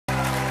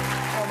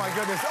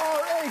goodness.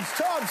 R.H.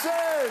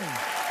 Thomson!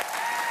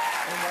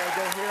 And do I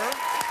go here?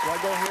 Do I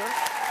go here?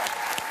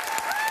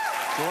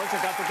 George, I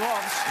got the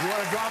gloves. You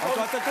want to drop them? I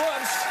got the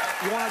gloves.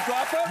 You want to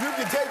drop them? You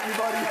can take me,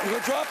 buddy. You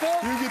gonna drop them?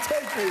 You can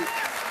take me.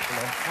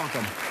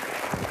 Welcome.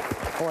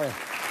 How are you?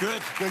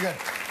 Good. Good, good.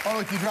 Oh,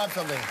 look, you dropped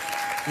something.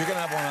 You're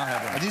gonna have one, I'll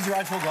have one. Are these your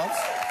actual gloves?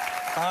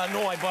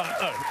 No, I bought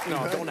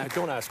no,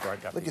 don't ask where I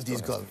got Look these. at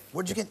these gloves.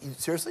 Where'd you get?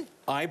 Seriously?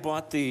 I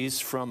bought these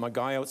from a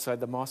guy outside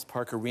the Moss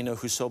Park Arena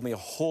who sold me a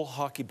whole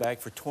hockey bag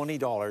for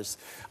 $20.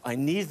 I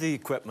needed the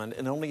equipment,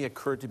 and it only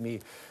occurred to me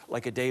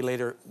like a day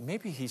later,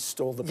 maybe he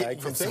stole the bag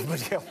from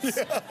somebody else.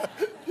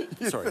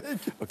 Sorry.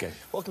 Okay.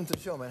 Welcome to the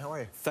show, man. How are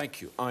you? Thank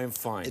you. I am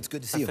fine. It's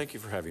good to see you. Thank you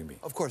for having me.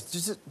 Of course.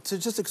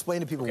 Just explain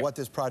to people what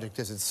this project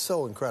is. It's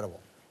so incredible.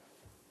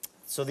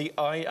 So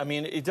I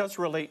mean, it does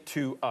relate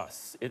to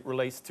us. It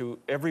relates to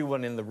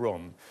everyone in the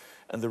room.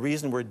 And the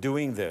reason we're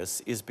doing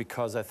this is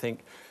because I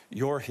think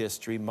your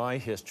history, my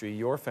history,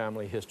 your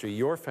family history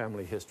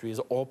is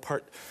all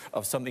part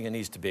of something that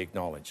needs to be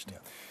acknowledged. Yeah.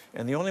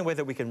 And the only way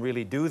that we can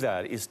really do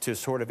that is to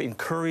sort of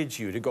encourage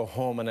you to go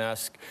home and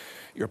ask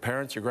your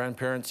parents, your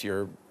grandparents,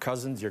 your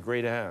cousins, your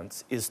great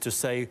aunts, is to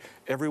say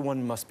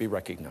everyone must be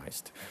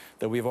recognized.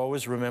 That we've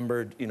always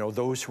remembered, you know,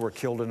 those who were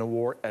killed in a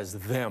war as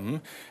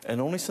them. And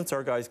only since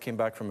our guys came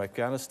back from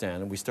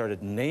Afghanistan and we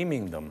started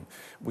naming them,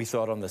 we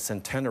thought on the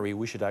centenary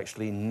we should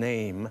actually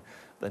name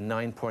the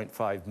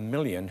 9.5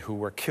 million who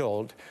were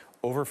killed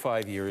over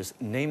 5 years,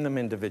 name them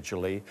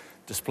individually,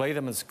 display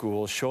them in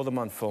schools, show them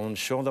on phones,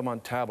 show them on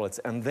tablets,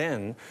 and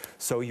then,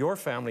 so your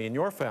family and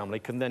your family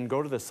can then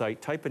go to the site,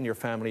 type in your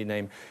family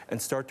name,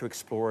 and start to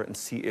explore and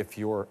see if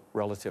your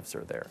relatives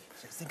are there.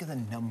 Think of the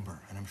number,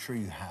 and I'm sure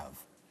you have.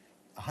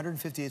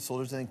 158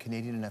 soldiers, I think,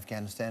 Canadian in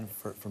Afghanistan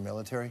for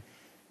military.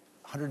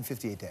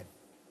 158 dead.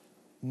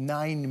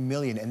 9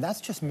 million, and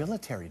that's just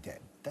military dead.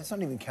 That's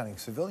not even counting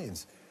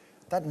civilians.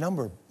 That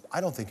number,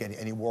 I don't think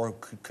any war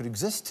could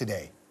exist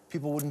today.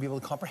 People wouldn't be able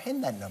to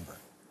comprehend that number.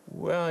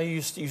 Well, you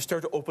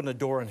start to open a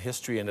door in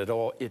history and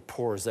it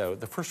pours out.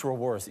 The First World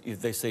War,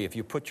 they say if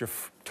you put your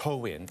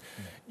toe in,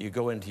 you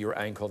go into your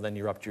ankle, then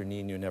you're up to your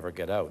knee and you never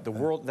get out.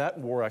 That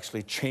war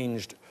actually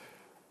changed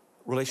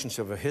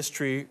relationship of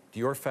history.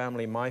 Your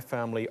family, my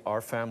family,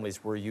 our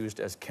families were used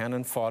as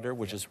cannon fodder,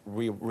 which is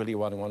really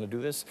why I want to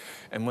do this.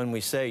 And when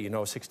we say, you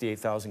know,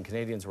 68,000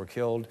 Canadians were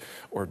killed,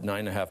 or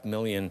 9.5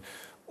 million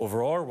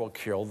overall were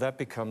killed, that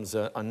becomes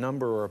a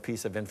number or a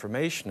piece of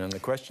information. And the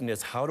question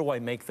is, how do I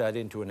make that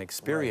into an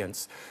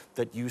experience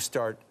that you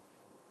start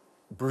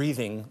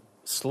breathing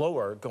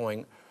slower,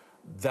 going,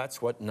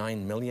 that's what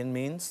 9 million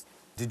means?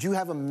 Did you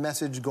have a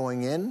message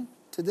going in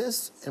to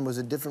this? And was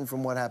it different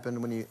from what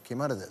happened when you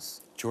came out of this?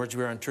 George,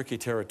 we're on tricky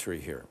territory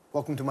here.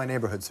 Welcome to my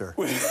neighborhood, sir.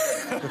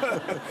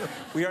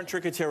 We are in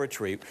tricky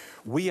territory.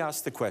 We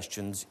ask the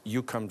questions,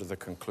 you come to the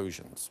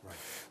conclusions. Right.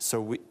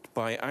 So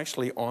by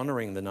actually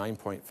honoring the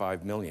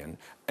 9.5 million,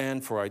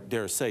 and for, I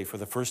dare say, for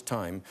the first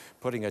time,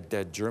 putting a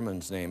dead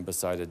German's name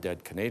beside a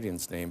dead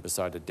Canadian's name,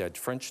 beside a dead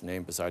French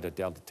name, beside a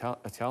dead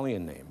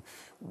Italian name,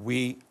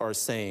 we are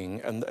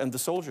saying, and the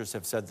soldiers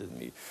have said to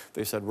me,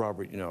 they said,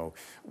 Robert, you know,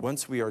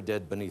 once we are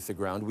dead beneath the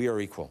ground, we are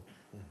equal.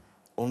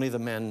 Only the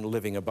men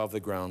living above the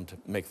ground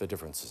make the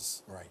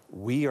differences. Right.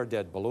 We are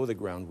dead below the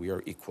ground, we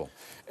are equal.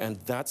 And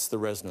that's the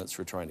resonance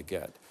we're trying to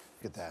get.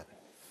 Look at that.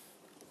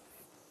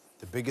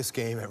 The biggest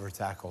game ever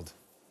tackled.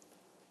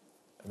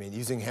 I mean,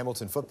 using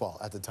Hamilton football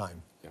at the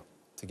time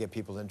to get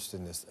people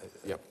interested in this.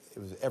 It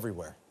was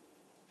everywhere.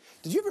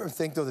 Did you ever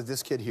think, though, that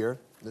this kid here,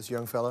 this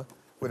young fella,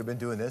 would have been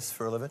doing this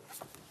for a living?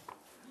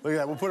 Look at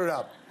that, we'll put it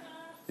up.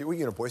 Were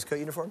you in a Boy Scout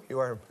uniform? You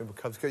are in a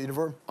Cub Scout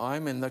uniform?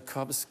 I'm in the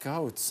Cub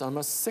Scouts. I'm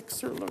a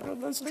Sixer. Look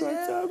at this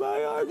stripes.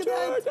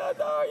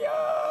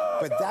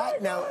 But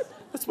that now...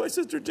 That's my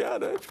sister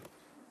Janet.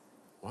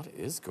 What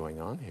is going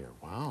on here?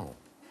 Wow.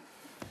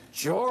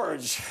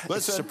 George,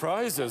 listen,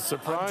 surprises.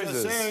 I'm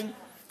just saying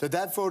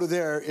that photo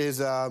there is,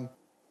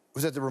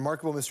 was that the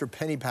remarkable Mr.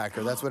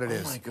 Pennypacker? That's what it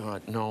is. Oh, my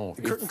God, no.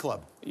 The Curtain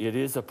Club. It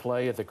is a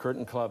play at the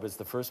Curtain Club. It's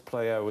the first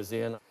play I was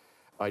in.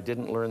 I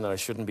didn't learn that I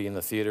shouldn't be in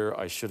the theater.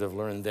 I should have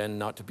learned then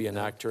not to be an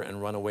actor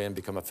and run away and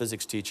become a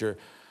physics teacher.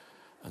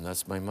 And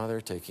that's my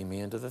mother taking me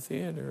into the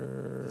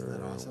theater. Isn't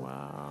that awesome?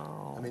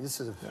 Wow. I mean,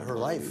 this is her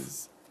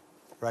life,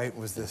 right,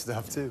 was this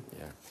stuff, too.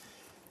 Yeah.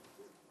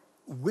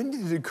 When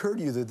did it occur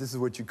to you that this is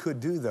what you could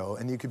do, though,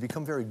 and you could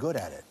become very good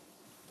at it?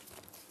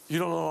 You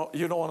don't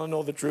want to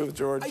know the truth,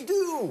 George. I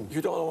do.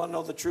 You don't want to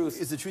know the truth.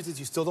 Is the truth that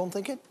you still don't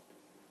think it?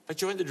 I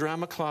joined the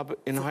drama club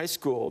in high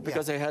school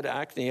because I had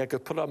acne. I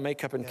could put on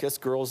makeup and kiss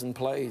girls in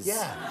plays.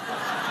 Yeah.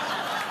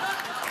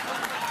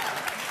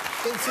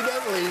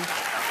 Incidentally,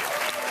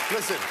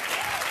 listen.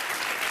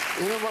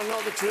 You don't want to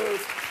know the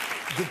truth.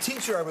 The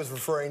teacher I was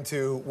referring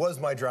to was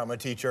my drama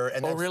teacher,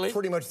 and that's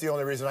pretty much the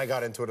only reason I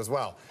got into it as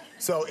well.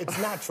 So it's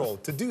natural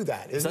to do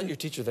that, isn't it? Is that your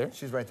teacher there?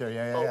 She's right there,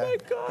 yeah. Oh, my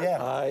God. Yeah.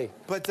 Hi.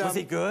 But, was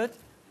he good?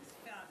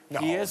 No.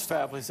 He is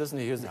fabulous, isn't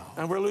he? No.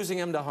 And we're losing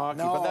him to hockey,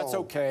 but that's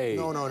okay.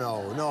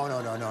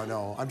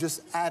 No. I'm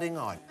just adding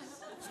on.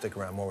 Stick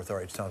around, more with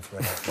R.H. Thomson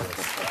right after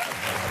this.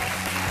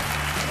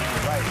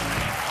 Right.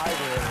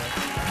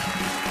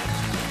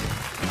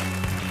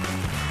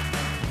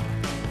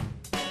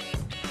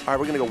 All right,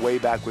 we're going to go way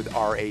back with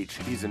R.H.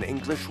 He's an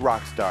English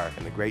rock star,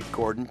 and the great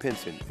Gordon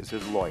Pinsent is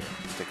his lawyer.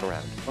 Stick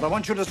around. But I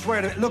want you to swear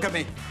to... Look at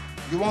me.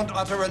 You won't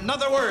utter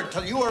another word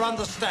till you are on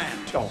the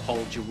stand. Don't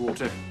hold your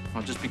water.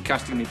 I'll just be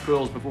casting me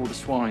pearls before the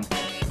swine.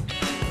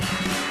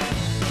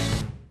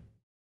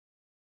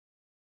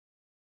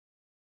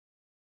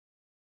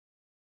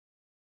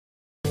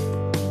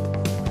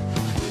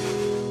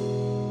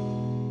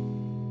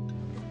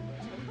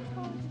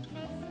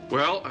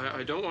 Well,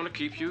 I don't want to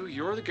keep you.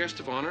 You're the guest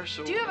of honor,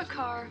 so... Do you have a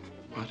car?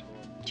 What?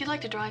 Do you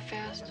like to drive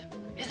fast?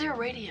 Is there a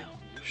radio?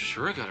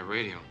 Sure, I got a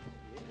radio.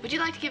 Would you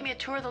like to give me a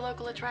tour of the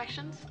local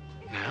attractions?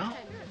 Now?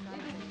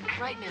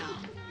 Right now.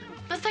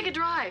 Let's take a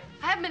drive.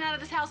 I haven't been out of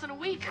this house in a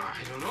week.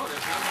 I don't know.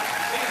 That's not...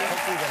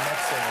 Hopefully the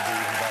next thing will be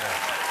even better.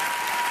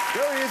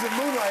 There he is at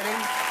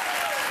Moonlighting,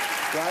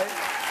 right?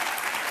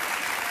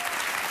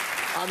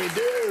 I mean,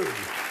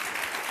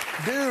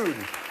 dude.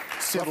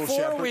 Sybil Before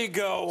Shepherd. we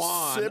go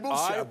on, Sybil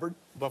Shepherd.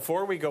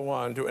 Before we go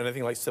on to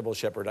anything like Sybil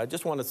Shepherd, I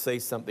just want to say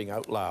something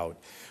out loud.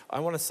 I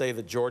want to say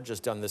that George has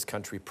done this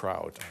country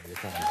proud.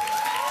 Thank you.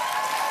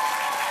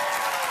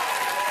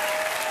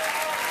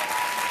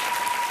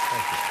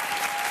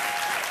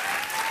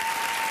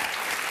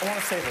 I want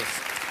to say this.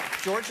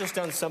 George has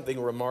done something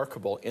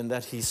remarkable in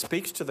that he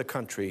speaks to the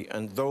country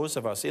and those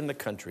of us in the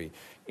country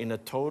in a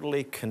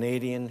totally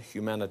Canadian,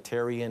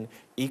 humanitarian,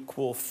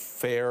 equal,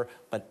 fair,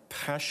 but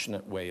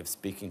passionate way of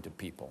speaking to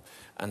people.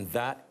 And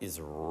that is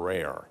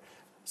rare.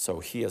 So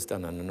he has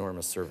done an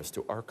enormous service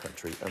to our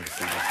country and the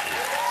CBC.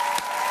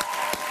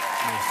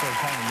 You're so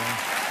kind, man.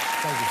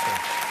 Thank you, sir.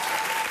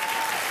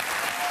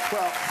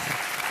 Well,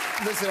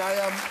 listen,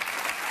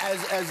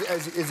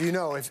 as you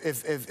know,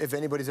 if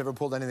anybody's ever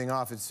pulled anything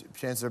off, it's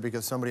chances are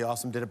because somebody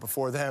awesome did it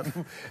before them,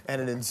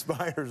 and it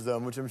inspires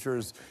them, which I'm sure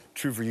is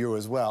true for you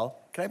as well.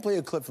 Can I play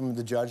a clip from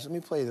the judge? Let me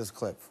play this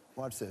clip.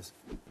 Watch this.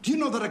 Do you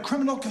know that a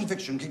criminal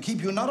conviction can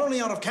keep you not only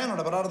out of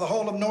Canada, but out of the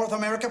whole of North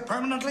America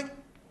permanently?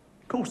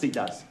 Of course he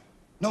does.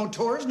 No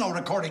tours, no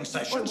recording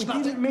sessions, We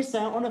nothing. didn't miss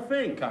out on a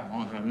thing. Come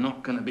on, I'm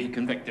not going to be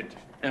convicted,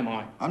 am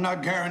I? I'm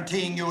not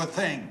guaranteeing you a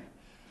thing.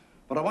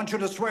 But I want you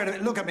to swear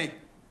to... Look at me.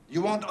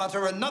 You won't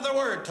utter another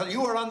word till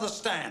you are on the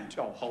stand.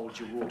 Don't hold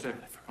your water.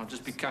 I'll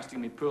just be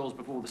casting me pearls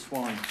before the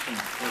swine. Look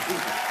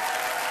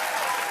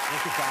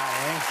at that,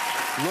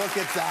 eh? Look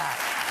at that.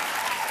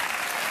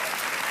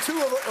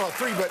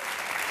 Three, but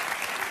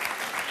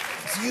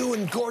it's you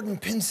and Gordon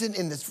Pinsent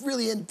in this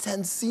really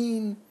intense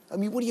scene. I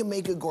mean, what do you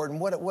make of Gordon?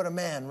 What a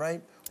man,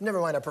 right? Never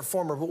mind a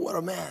performer, but what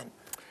a man.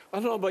 I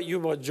don't know about you,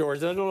 about George.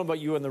 I don't know about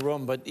you in the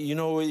room, but you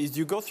know, as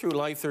you go through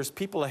life, there's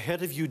people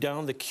ahead of you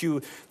down the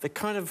queue that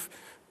kind of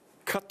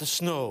cut the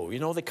snow, you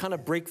know, they kind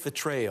of break the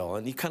trail,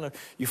 and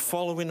you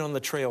follow in on the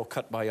trail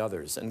cut by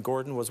others. And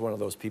Gordon was one of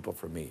those people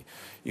for me.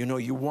 You know,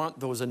 you want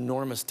those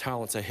enormous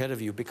talents ahead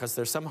of you because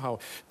they're somehow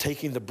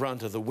taking the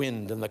brunt of the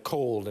wind and the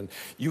cold, and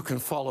you can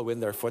follow in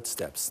their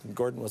footsteps. And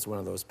Gordon was one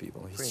of those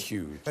people. He's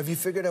huge. Have you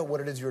figured out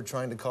what it is you're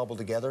trying to cobble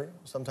together?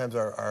 Sometimes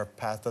our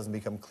path doesn't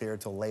become clear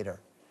till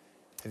later.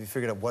 Have you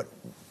figured out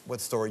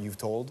what story you've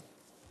told?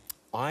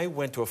 I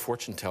went to a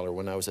fortune teller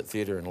when I was at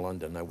theatre in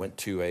London. I went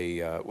to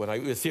a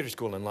theatre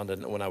school in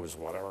London when I was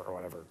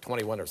whatever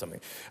 21 or something.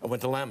 I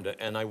went to Lambda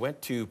and I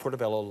went to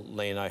Portobello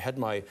Lane. I had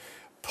my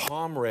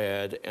palm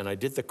read and I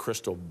did the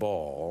crystal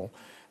ball,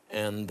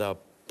 and the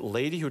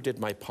lady who did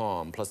my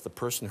palm plus the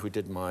person who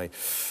did my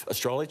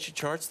astrology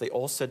charts, they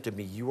all said to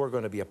me, "You are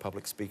going to be a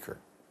public speaker."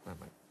 I'm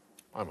like,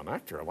 I'm an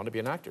actor. I want to be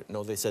an actor.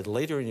 No, they said,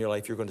 later in your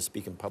life, you're going to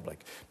speak in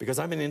public. Because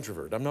I'm an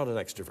introvert. I'm not an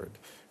extrovert.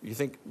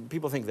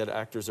 People think that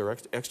actors are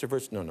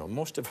extroverts? No, no.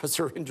 Most of us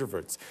are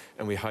introverts,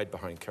 and we hide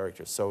behind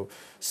characters. So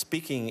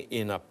speaking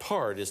in a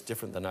part is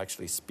different than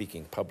actually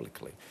speaking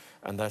publicly.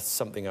 And that's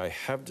something I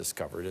have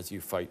discovered as you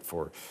fight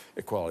for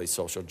equality,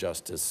 social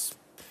justice,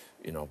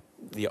 you know,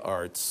 the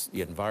arts,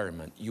 the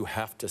environment. You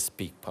have to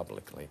speak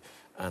publicly.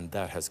 And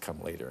that has come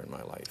later in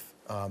my life.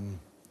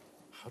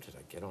 How did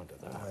I get onto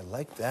that? Oh, I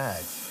like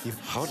that.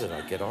 How did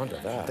I get onto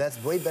that? That's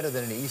way better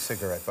than an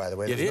e-cigarette, by the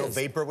way. There's no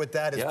vapor with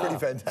that. It's pretty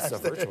fantastic.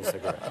 It's a virtual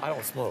cigarette. I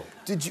don't smoke.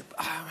 Did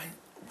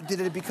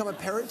it become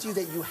apparent to you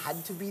that you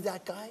had to be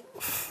that guy?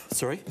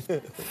 Sorry?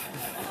 Did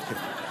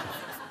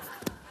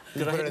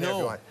I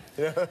know?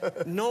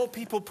 No,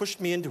 people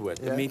pushed me into it.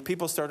 Yeah. I mean,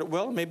 people started,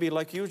 well, maybe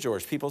like you,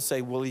 George. People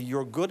say, well,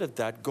 you're good at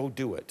that, go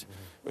do it.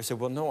 I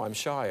said, well, no, I'm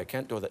shy, I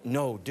can't do that.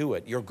 No, do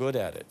it, you're good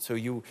at it. So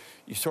you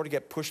sort of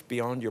get pushed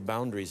beyond your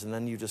boundaries, and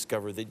then you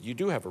discover that you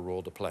do have a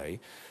role to play,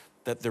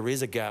 that there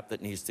is a gap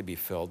that needs to be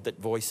filled, that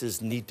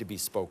voices need to be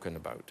spoken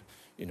about.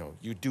 You know,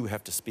 you do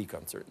have to speak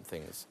on certain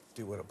things.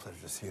 Dude, what a pleasure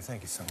to see you.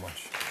 Thank you so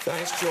much.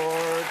 Thanks, George.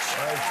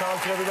 All right,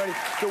 Thomson, everybody.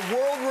 The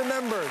World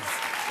Remembers.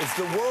 It's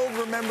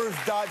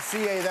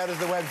theworldremembers.ca. That is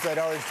the website.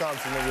 Always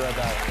Thomson. We'll be right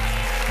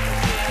back.